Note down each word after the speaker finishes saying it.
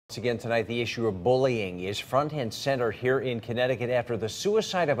Once again tonight, the issue of bullying is front and center here in Connecticut after the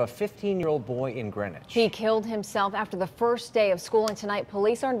suicide of a 15-year-old boy in Greenwich. He killed himself after the first day of school, and tonight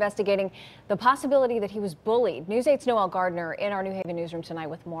police are investigating the possibility that he was bullied. News 8's Noel Gardner in our New Haven newsroom tonight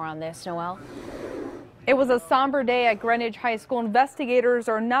with more on this. Noel? It was a somber day at Greenwich High School. Investigators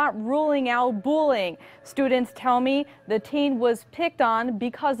are not ruling out bullying. Students tell me the teen was picked on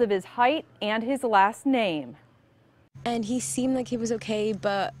because of his height and his last name. And he seemed like he was okay,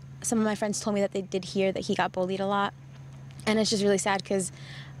 but some of my friends told me that they did hear that he got bullied a lot. And it's just really sad because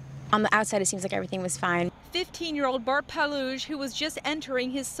on the outside it seems like everything was fine. 15-year-old Bart Paluge, who was just entering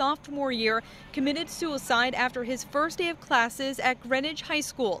his sophomore year, committed suicide after his first day of classes at Greenwich High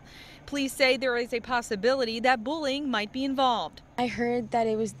School. Police say there is a possibility that bullying might be involved. I heard that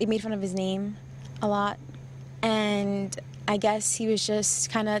they made fun of his name a lot, and I guess he was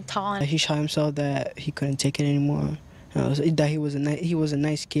just kind of tall. He shot himself that he couldn't take it anymore. That he was a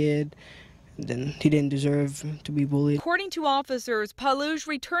nice kid. Then he didn't deserve to be bullied. According to officers, Paluge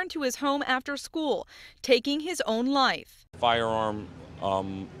returned to his home after school, taking his own life. Firearm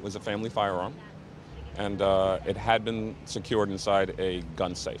was a family firearm, and it had been secured inside a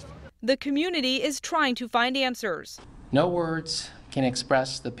gun safe. The community is trying to find answers. No words can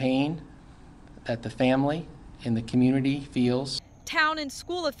express the pain that the family and the community feels. Town and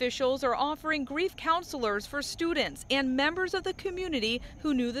school officials are offering grief counselors for students and members of the community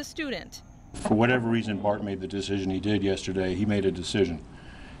who knew the student. For whatever reason Bart made the decision he did yesterday, he made a decision.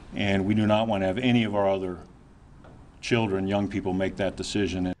 And we do not want to have any of our other children, young people, make that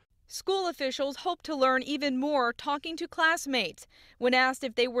decision. School officials hope to learn even more talking to classmates. When asked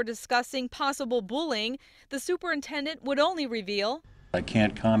if they were discussing possible bullying, the superintendent would only reveal, I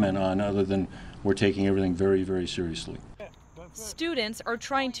can't comment on other than we're taking everything very, very seriously. Students are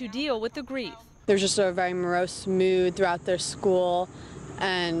trying to deal with the grief. There's just a very morose mood throughout their school,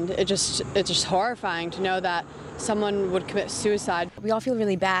 and it's just horrifying to know that someone would commit suicide. We all feel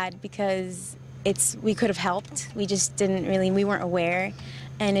really bad because we could have helped. We just we weren't aware,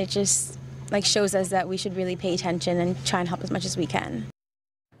 and it just shows us that we should really pay attention and try and help as much as we can.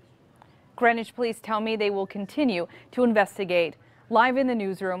 Greenwich police tell me they will continue to investigate. Live in the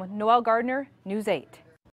newsroom, Noel Gardner, News 8.